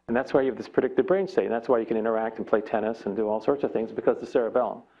 And that's why you have this predictive brain state. And that's why you can interact and play tennis and do all sorts of things, because the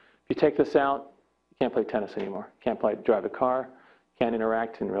cerebellum. If you take this out, you can't play tennis anymore. You can't drive a car. Can't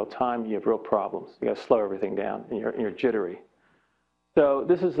interact in real time, you have real problems. You got to slow everything down, and you're jittery. So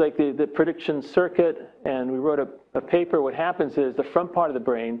this is like the prediction circuit, and we wrote a paper. What happens is the front part of the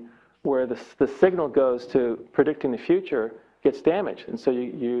brain, where the signal goes to predicting the future, gets damaged. And so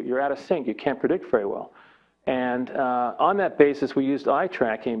you're out of sync. You can't predict very well. And on that basis, we used eye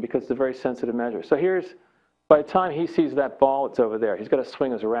tracking because it's a very sensitive measure. So here's, by the time he sees that ball, it's over there. He's got to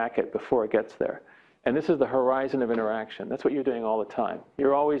swing his racket before it gets there. And this is the horizon of interaction. That's what you're doing all the time.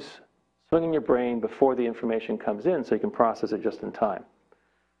 You're always swinging your brain before the information comes in so you can process it just in time.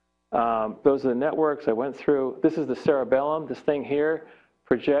 Those are the networks I went through. This is the cerebellum. This thing here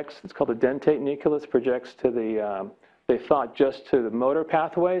projects, it's called the dentate nucleus, projects to the, they thought just to the motor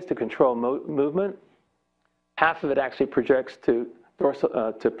pathways to control movement. Half of it actually projects to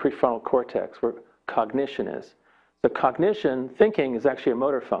prefrontal cortex, where cognition is. So cognition, thinking, is actually a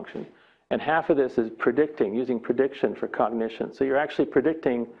motor function. And half of this is predicting, using prediction for cognition. So you're actually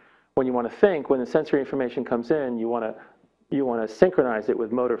predicting when you want to think, when the sensory information comes in, you want to synchronize it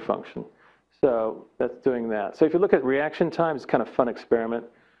with motor function. So that's doing that. So if you look at reaction time, it's kind of a fun experiment.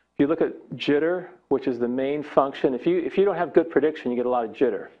 If you look at jitter, which is the main function, if you don't have good prediction, you get a lot of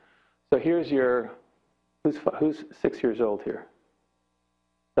jitter. So here's your, who's 6 years old here?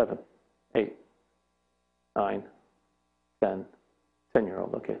 7, 8, 9, 10,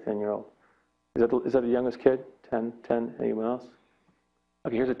 10-year-old. Okay, 10-year-old. Is that the youngest kid? 10, anyone else?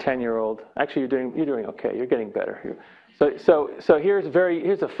 Okay, here's a 10-year-old. Actually, you're doing okay. You're getting better. So here's a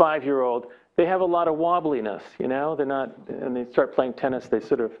 5-year-old. They have a lot of wobbliness, you know. They're not, and they start playing tennis. They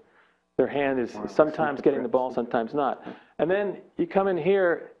sort of, their hand is sometimes getting the ball, sometimes not. And then you come in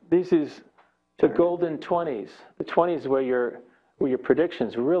here. This is the golden 20s. The 20s where your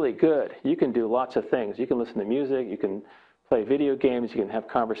prediction's really good. You can do lots of things. You can listen to music. You can play video games. You can have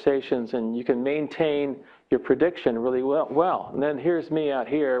conversations, and you can maintain your prediction really well. And then here's me out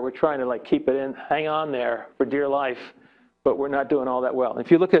here. We're trying to like keep it in, hang on there for dear life, but we're not doing all that well.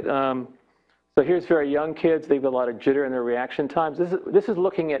 If you look at, so here's very young kids. They have a lot of jitter in their reaction times. This is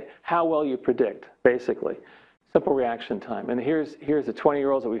looking at how well you predict, basically. Simple reaction time. And here's the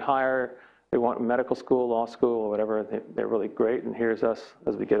 20-year-olds that we hire. They want medical school, law school, or whatever. They're really great. And here's us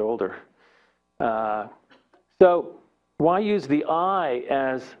as we get older. So why use the eye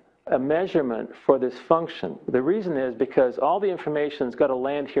as a measurement for this function? The reason is because all the information's got to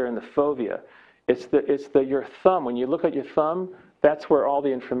land here in the fovea. It's your thumb. When you look at your thumb, that's where all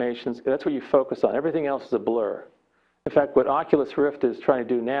the information's, that's what you focus on. Everything else is a blur. In fact, what Oculus Rift is trying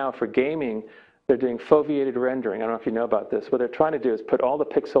to do now for gaming, they're doing foveated rendering. I don't know if you know about this. What they're trying to do is put all the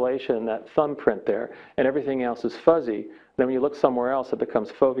pixelation in that thumbprint there, and everything else is fuzzy. Then when you look somewhere else, it becomes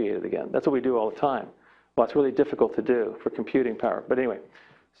foveated again. That's what we do all the time. Well, it's really difficult to do for computing power. But anyway,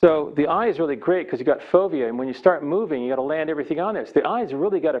 so the eye is really great because you got fovea, and when you start moving, you got to land everything on there. So the eye's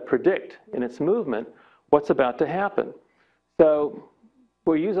really got to predict in its movement what's about to happen. So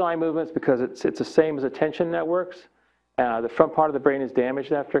we use eye movements because it's the same as attention networks. The front part of the brain is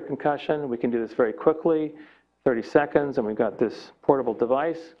damaged after a concussion. We can do this very quickly, 30 seconds, and we've got this portable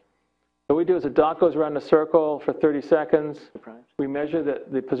device. What we do is a dot goes around the circle for 30 seconds. We measure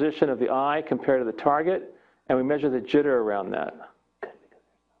the position of the eye compared to the target, and we measure the jitter around that.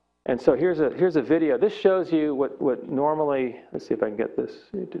 And so here's a video. This shows you what normally, let's see if I can get this.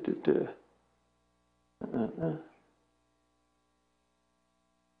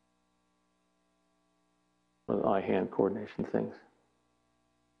 Eye-hand coordination things.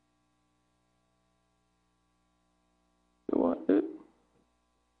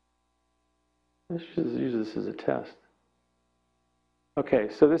 Let's just use this as a test. Okay,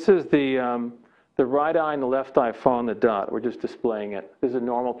 so this is the right eye and the left eye following the dot. We're just displaying it. This is a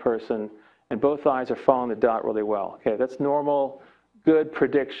normal person, and both eyes are following the dot really well. Okay, that's normal, good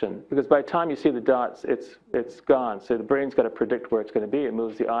prediction, because by the time you see the dots, it's gone. So the brain's got to predict where it's going to be. It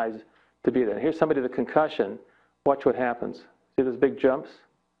moves the eyes to be there. Here's somebody with a concussion. Watch what happens. See those big jumps?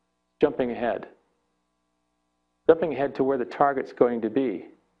 Jumping ahead. Jumping ahead to where the target's going to be.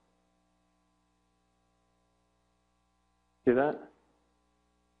 See that?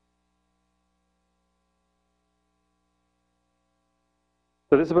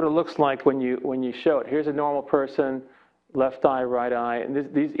 So this is what it looks like when you show it. Here's a normal person, left eye, right eye,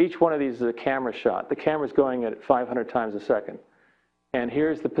 and each one of these is a camera shot. The camera's going at 500 times a second. And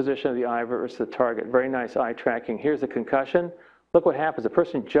here's the position of the eye versus the target. Very nice eye tracking. Here's the concussion. Look what happens. The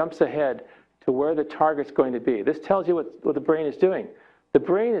person jumps ahead to where the target's going to be. This tells you what the brain is doing. The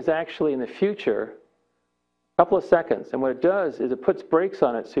brain is actually in the future a couple of seconds. And what it does is it puts brakes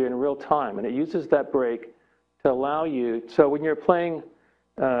on it so you're in real time. And it uses that brake to allow you. So when you're playing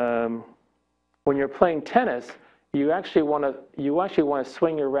tennis, you actually want to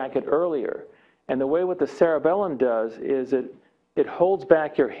swing your racket earlier. And the way what the cerebellum does is it holds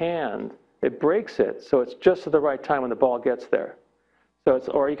back your hand, it breaks it, so it's just at the right time when the ball gets there. So it's,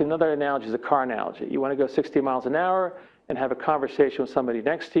 or you can, another analogy is a car analogy. You want to go 60 miles an hour and have a conversation with somebody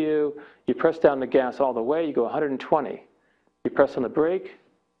next to you. You press down the gas all the way, you go 120. You press on the brake,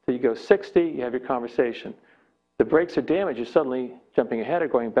 so you go 60, you have your conversation. The brakes are damaged, you're suddenly jumping ahead or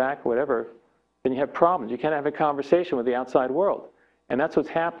going back, whatever, then you have problems. You can't have a conversation with the outside world. And that's what's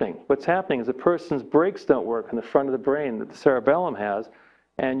happening. What's happening is the person's brakes don't work in the front of the brain that the cerebellum has,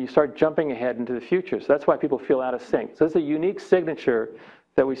 and you start jumping ahead into the future. So that's why people feel out of sync. So it's a unique signature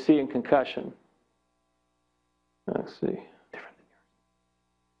that we see in concussion. Let's see.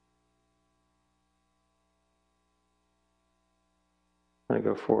 I'm going to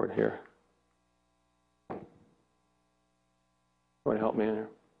go forward here. Want to help me in here?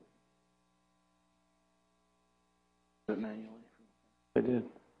 Do it manually. I did.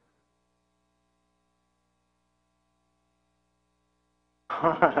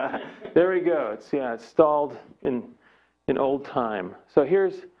 There we go. It's, yeah, it's stalled in old time. So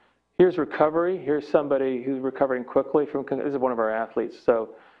here's recovery. Here's somebody who's recovering quickly from. This is one of our athletes.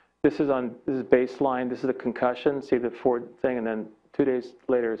 So this is baseline. This is a concussion. See the forward thing, and then 2 days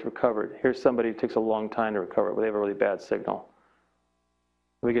later it's recovered. Here's somebody who takes a long time to recover, but they have a really bad signal.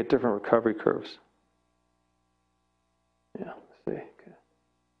 We get different recovery curves. Yeah, let's see. Okay.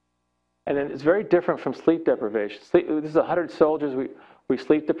 And then it's very different from sleep deprivation. This is 100 soldiers. We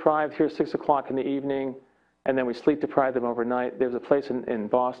sleep deprived here 6 o'clock in the evening, and then we sleep deprive them overnight. There's a place in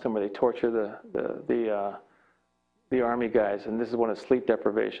Boston where they torture the Army guys, and this is one of the sleep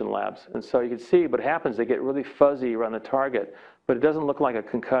deprivation labs. And so you can see what happens. They get really fuzzy around the target, but it doesn't look like a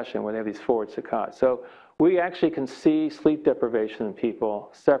concussion where they have these forward saccades. So we actually can see sleep deprivation in people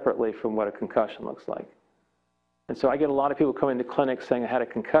separately from what a concussion looks like. And so I get a lot of people coming to clinics saying I had a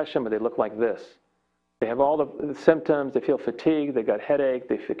concussion, but they look like this. They have all the symptoms. They feel fatigued. They've got headache.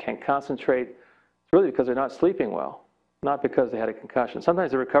 They can't concentrate. It's really because they're not sleeping well, not because they had a concussion.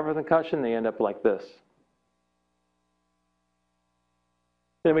 Sometimes they recover from concussion. They end up like this.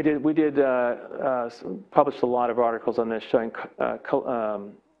 Then we published a lot of articles on this showing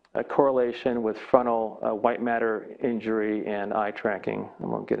a correlation with frontal white matter injury and eye tracking. I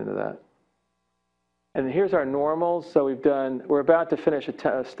won't get into that. And here's our normals. So we're about to finish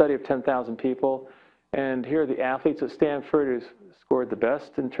a study of 10,000 people. And here are the athletes at Stanford who scored the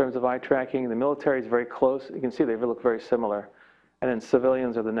best in terms of eye tracking. The military is very close. You can see they look very similar. And then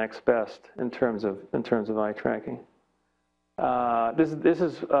civilians are the next best in terms of eye tracking.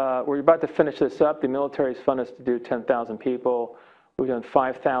 We're about to finish this up. The military's funded us to do 10,000 people. We've done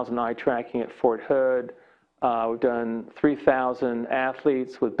 5,000 eye tracking at Fort Hood. We've done 3,000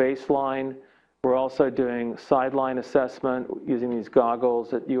 athletes with baseline. We're also doing sideline assessment using these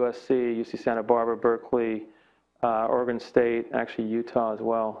goggles at USC, UC Santa Barbara, Berkeley, Oregon State, actually Utah as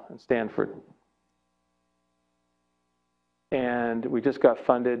well, and Stanford. And we just got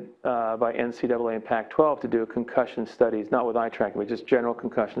funded by NCAA and Pac-12 to do concussion studies, not with eye tracking, but just general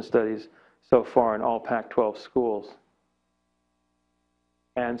concussion studies so far in all Pac-12 schools.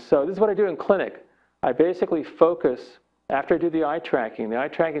 And so this is what I do in clinic. I basically focus, after I do the eye tracking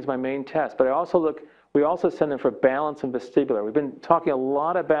is my main test, but we also send them for balance and vestibular. We've been talking a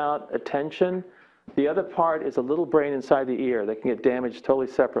lot about attention. The other part is a little brain inside the ear that can get damaged totally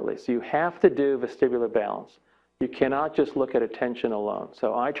separately. So you have to do vestibular balance. You cannot just look at attention alone.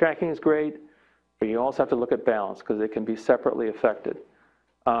 So eye tracking is great, but you also have to look at balance because it can be separately affected.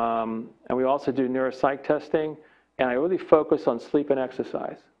 And we also do neuropsych testing, and I really focus on sleep and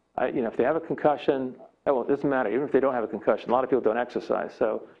exercise. If they have a concussion, well, it doesn't matter, even if they don't have a concussion. A lot of people don't exercise.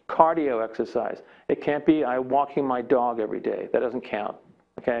 So cardio exercise. It can't be I'm walking my dog every day. That doesn't count,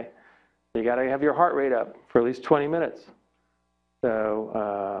 okay? You got to have your heart rate up for at least 20 minutes.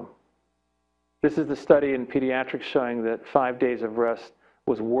 So this is the study in pediatrics showing that 5 days of rest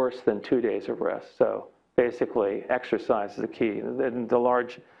was worse than 2 days of rest. So basically, exercise is the key. And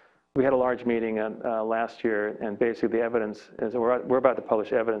we had a large meeting last year, and basically the evidence is we're about to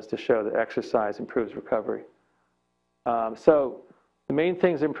publish evidence to show that exercise improves recovery. So the main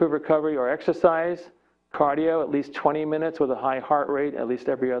things that improve recovery are exercise, cardio, at least 20 minutes with a high heart rate, at least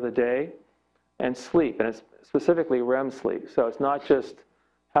every other day, and sleep, and it's specifically REM sleep. So it's not just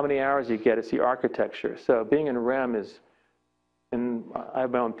how many hours you get, it's the architecture. So being in REM is, and I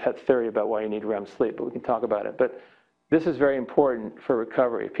have my own pet theory about why you need REM sleep, but we can talk about it. But this is very important for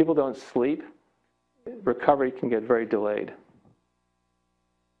recovery. If people don't sleep, recovery can get very delayed.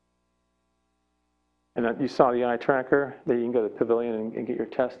 And you saw the eye tracker, that you can go to the pavilion and get your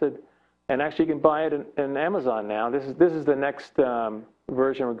tested. And actually you can buy it in Amazon now. This is the next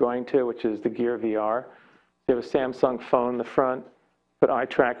version we're going to, which is the Gear VR. You have a Samsung phone in the front, put eye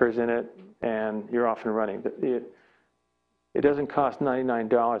trackers in it, and you're off and running. It doesn't cost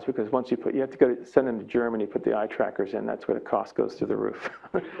 $99 because once you have to send them to Germany, put the eye trackers in. That's where the cost goes through the roof.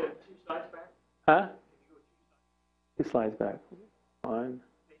 Can you go 2 slides back? Huh? Can you go 2 slides 2 slides back. 1,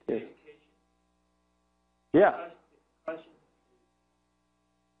 2. Education. Yeah. Concussion.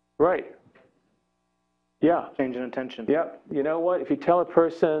 Right. Yeah. Change in attention. Yep. You know what? If you tell a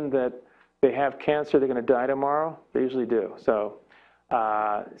person that they have cancer, they're going to die tomorrow, they usually do. So,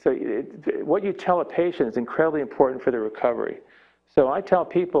 what you tell a patient is incredibly important for their recovery. So I tell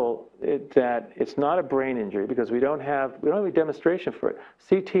people that it's not a brain injury because we don't have a demonstration for it.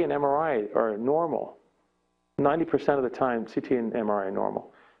 CT and MRI are normal. 90% of the time, CT and MRI are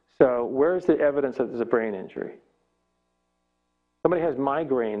normal. So where's the evidence that there's a brain injury? Somebody who has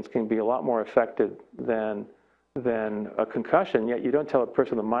migraines can be a lot more affected than a concussion, yet you don't tell a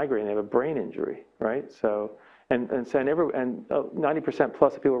person with a migraine they have a brain injury, right? So, and 90%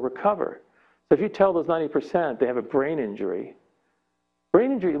 plus of people recover. So if you tell those 90% they have a brain injury,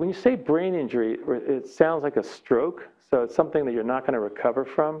 when you say brain injury, it sounds like a stroke, so it's something that you're not going to recover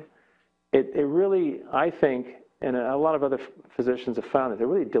from. It really, I think, and a lot of other physicians have found that it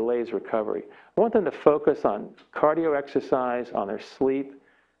really delays recovery. I want them to focus on cardio exercise, on their sleep,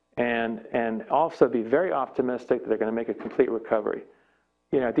 and also be very optimistic that they're going to make a complete recovery.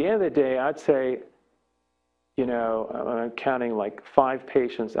 At the end of the day, I'd say, I'm counting like 5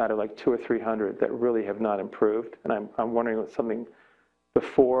 patients out of like 200 or 300 that really have not improved, and I'm wondering what something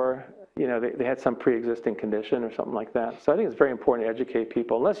before, they had some pre-existing condition or something like that. So I think it's very important to educate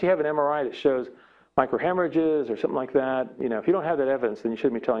people. Unless you have an MRI that shows microhemorrhages or something like that, if you don't have that evidence, then you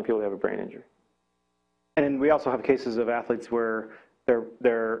shouldn't be telling people they have a brain injury. And we also have cases of athletes where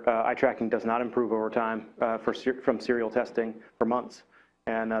their eye tracking does not improve over time from serial testing for months.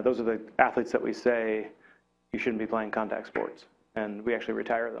 And those are the athletes that we say you shouldn't be playing contact sports, and we actually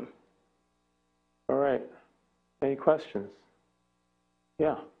retire them. All right. Any questions?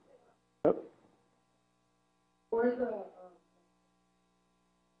 Yeah. Oh. Or the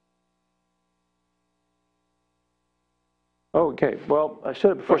Oh, okay. Well, I should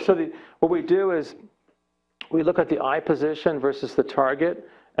have before. So what we do is we look at the eye position versus the target,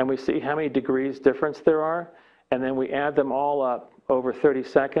 and we see how many degrees difference there are, and then we add them all up over 30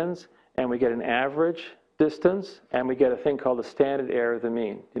 seconds, and we get an average distance, and we get a thing called the standard error of the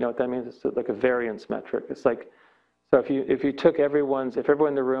mean. You know what that means? It's like a variance metric. It's like, so if you took if everyone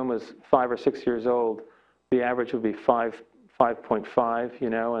in the room was 5 or 6 years old, the average would be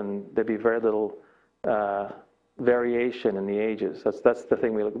 5.5, and there'd be very little variation in the ages. That's the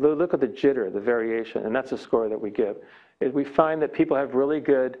thing we look at the jitter, the variation, and that's a score that we give. We find that people have really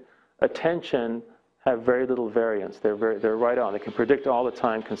good attention, have very little variance. They're right on. They can predict all the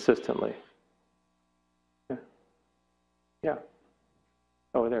time consistently. Yeah.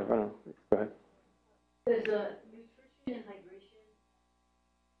 Over there. Go ahead. There's a nutrition and hydration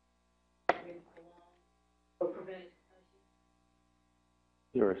or prevent concussion.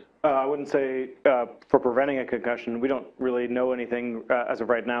 Yours. I wouldn't say for preventing a concussion, we don't really know anything as of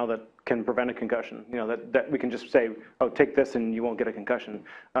right now that can prevent a concussion. That we can just say, oh, take this and you won't get a concussion.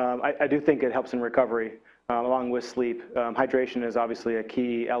 I do think it helps in recovery along with sleep. Hydration is obviously a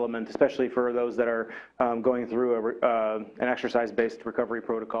key element, especially for those that are going through an exercise-based recovery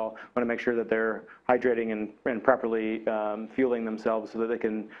protocol. Want to make sure that they're hydrating and properly fueling themselves so that they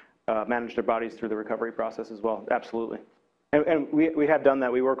can manage their bodies through the recovery process as well. Absolutely. And we have done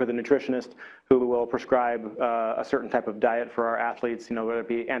that. We work with a nutritionist who will prescribe a certain type of diet for our athletes, whether it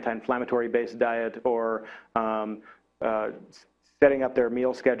be anti-inflammatory based diet or setting up their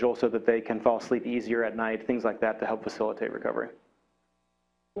meal schedule so that they can fall asleep easier at night, things like that to help facilitate recovery.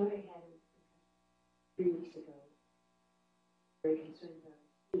 I had 3 weeks ago, very concerned about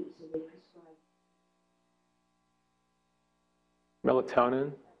sleep, so they prescribed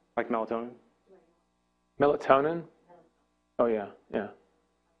Melatonin? Like melatonin? Melatonin? Oh, yeah.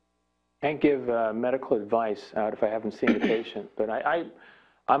 Can't give medical advice out if I haven't seen the patient. But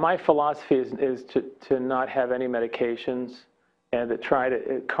my philosophy is to not have any medications and to try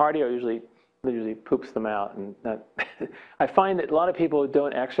to, cardio usually poops them out. And I find that a lot of people who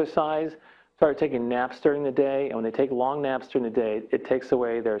don't exercise start taking naps during the day. And when they take long naps during the day, it takes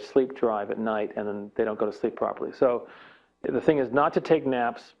away their sleep drive at night, and then they don't go to sleep properly. So the thing is not to take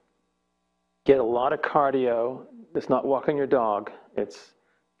naps, get a lot of cardio. It's not walking your dog. It's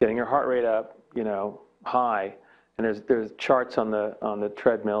getting your heart rate up, high. And there's charts on the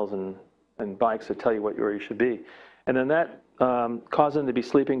treadmills and bikes that tell you where you should be. And then that causes them to be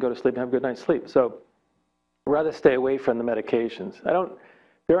sleeping, go to sleep, and have a good night's sleep. So rather stay away from the medications.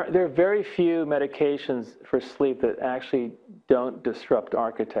 There are very few medications for sleep that actually don't disrupt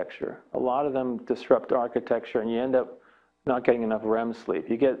architecture. A lot of them disrupt architecture, and you end up not getting enough REM sleep.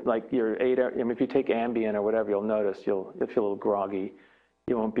 You get like your 8 hour, I mean, if you take Ambien or whatever, you'll notice you'll feel a little groggy.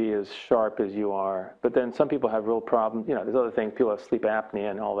 You won't be as sharp as you are. But then some people have real problems. You know, there's other things. People have sleep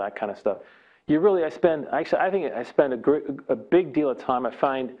apnea and all that kind of stuff. You really, I spend a big deal of time. I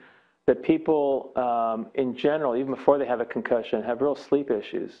find that people in general, even before they have a concussion, have real sleep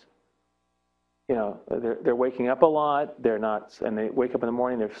issues. You know, they're waking up a lot, they're not, and they wake up in the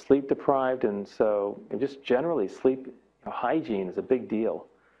morning, they're sleep deprived, and so just generally sleep hygiene is a big deal.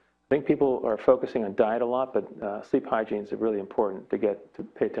 I think people are focusing on diet a lot, but sleep hygiene is really important to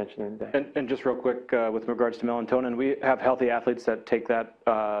pay attention in the day. And just real quick, with regards to melatonin, we have healthy athletes that take that,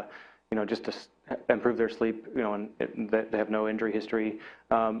 you know, just to improve their sleep, you know, and they have no injury history.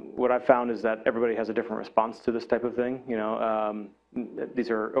 What I've found is that everybody has a different response to this type of thing. You know, these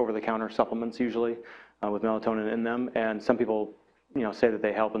are over-the-counter supplements usually with melatonin in them, and some people, you know, say that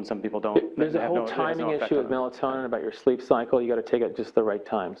they help, and some people don't. There's a whole timing issue with melatonin about your sleep cycle. You got to take it just the right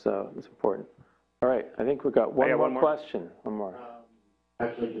time, so it's important. All right, I think we've got one more question. One more.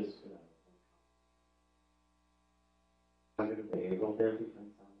 Actually, just cognitive behavioral therapy.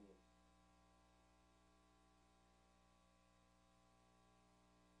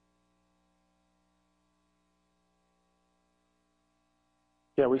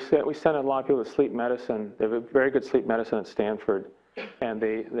 Yeah, we send a lot of people to sleep medicine. They have a very good sleep medicine at Stanford, and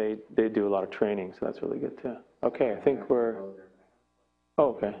they do a lot of training, so that's really good too. Okay, I think we're. Oh,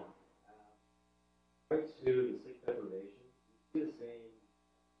 okay. To the sleep deprivation, you see the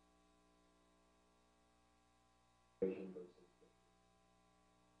same.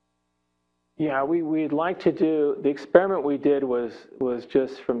 Yeah, we'd like to do, the experiment we did was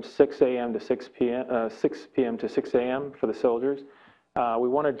just from 6 a.m. to 6 p.m. 6 p.m. to 6 a.m. for the soldiers. We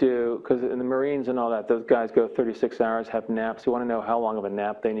want to do, because in the Marines and all that, those guys go 36 hours, have naps. We want to know how long of a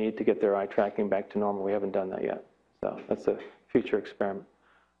nap they need to get their eye tracking back to normal. We haven't done that yet. So that's a future experiment.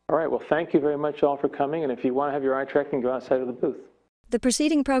 All right, well, thank you very much all for coming. And if you want to have your eye tracking, go outside of the booth. The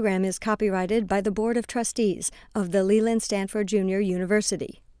preceding program is copyrighted by the Board of Trustees of the Leland Stanford Junior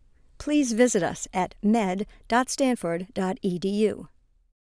University. Please visit us at med.stanford.edu.